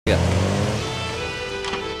क्या?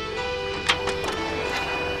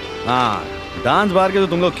 हाँ, dance bar के तो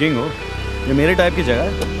तुम लोग किंग हो। ये मेरे टाइप की जगह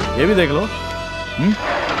है, ये भी देख लो।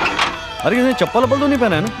 अरे किसी चप्पल वप्पल तो नहीं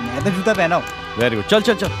पहना है ना? मैं तो जूता पहना हूँ। वेरी गुड, चल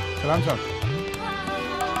चल चल। सलाम साहब।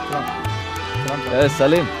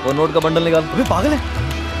 सलीम, वो नोट का बंडल निकाल। अबे पागल है,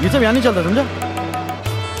 ये सब यहाँ नहीं चलता, समझा?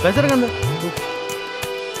 पैसे रख अंदर।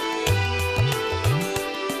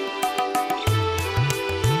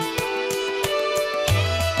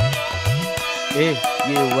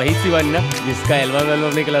 ये वही शिवानी ना जिसका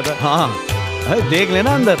एल्बम निकला था? हाँ, अरे देख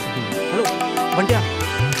लेना अंदर। हेलो बंटिया,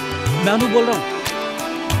 मैं अनु बोल रहा हूँ।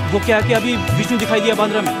 वो क्या कि अभी विष्णु दिखाई दिया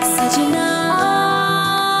बांद्रा में। सजना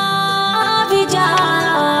भी जा,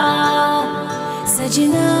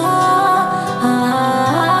 सजना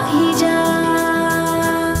ही जा,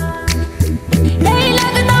 नहीं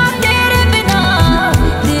लगता तेरे बिना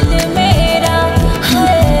दिल मेरा है,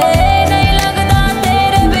 नहीं लगता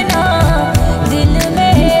तेरे बिना दिल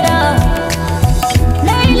मेरा,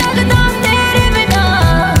 नहीं लगता तेरे बिना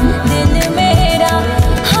दिल मेरा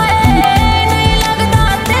है, नहीं लगता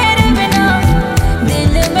तेरे बिना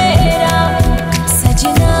दिल मेरा,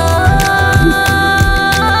 सजना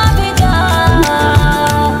भी जा,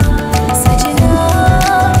 सजना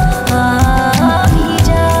ही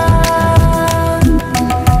जा।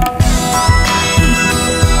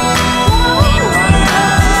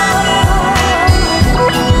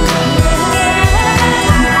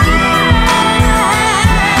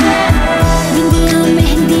 बिंदिया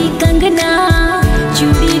मेहंदी कंगना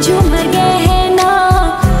चूड़ी झूमर गहना,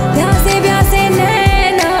 प्यासे प्यासे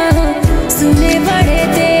नैना सुने बड़े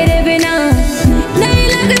तेरे बिना, नहीं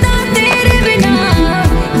लगता तेरे बिना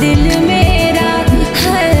दिल मेरा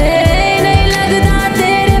है, नहीं लगता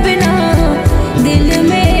तेरे बिना दिल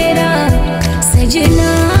मेरा,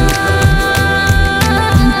 सजना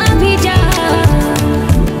भी जा,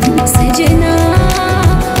 सजना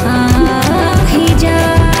ही जा।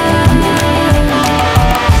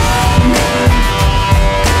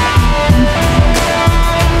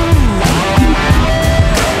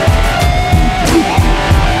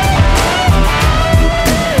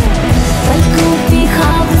 पलकों पे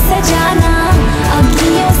ख्वाब सजाना,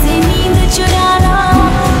 अखियों से नींद चुराना,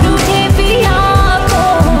 रूठे पिया को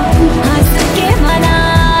हंस के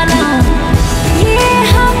मनाना, ये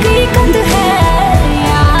हकीकत है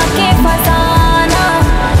या के फसाना,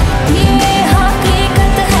 ये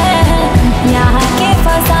हकीकत है या के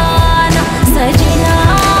फसाना, सजना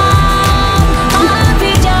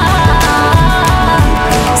भी जा,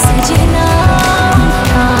 सजना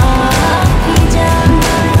भी जा,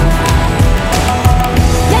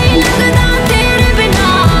 नहीं लगता तेरे बिना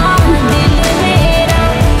दिल मेरा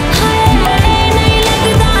है, नहीं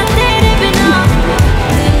लगता तेरे बिना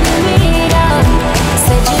दिल मेरा,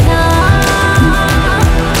 सजना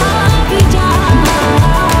भी जा,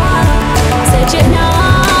 सजना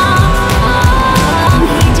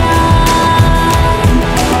भी जा,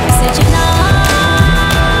 सजना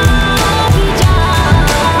भी जा,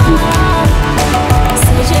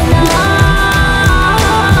 सजना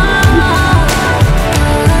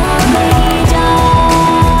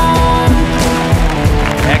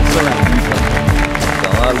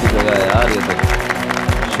कमाल की जगह है यार ये तो।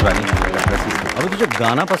 शिवानी, अबे तुझे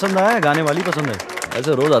गाना पसंद आया है, गाने वाली पसंद है?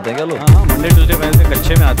 ऐसे रोज आते हैं क्या लोग? हाँ, मंडे ट्यूजडे वेडनेसडे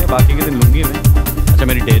कच्चे में आते हैं, बाकी के दिन लुंगी में। अच्छा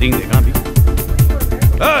मेरी डेयरिंग देखा अभी।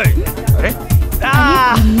 अरे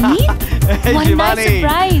शिवानी,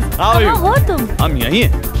 कहाँ हो तुम? हम यहीं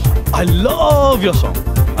हैं। I love your song।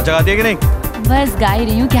 अच्छा गाती है कि नहीं? बस गा ही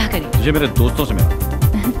रही हूँ, क्या करें। मुझे मेरे दोस्तों से मिला।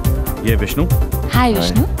 ये विष्णु। हाय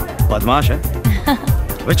विष्णु। बदमाश है।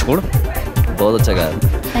 वे छोड़। बहुत अच्छा गाया।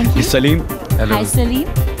 थैंक ये यू। सलीम। हाय सलीम।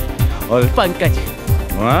 और पंकज।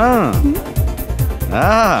 वाह।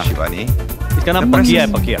 शिवानी, इसका नाम पकिया है,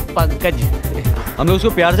 पकिया। पंकज। हम लोग उसको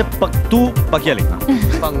प्यार से तू पकिया लिखना।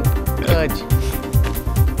 पंकज।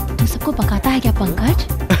 तू सबको पकाता है क्या Pankaj?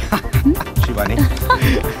 Shivani.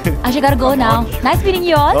 I should gotta go now. Nice meeting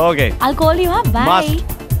you all. Okay. I'll call you, huh? Bye. Must.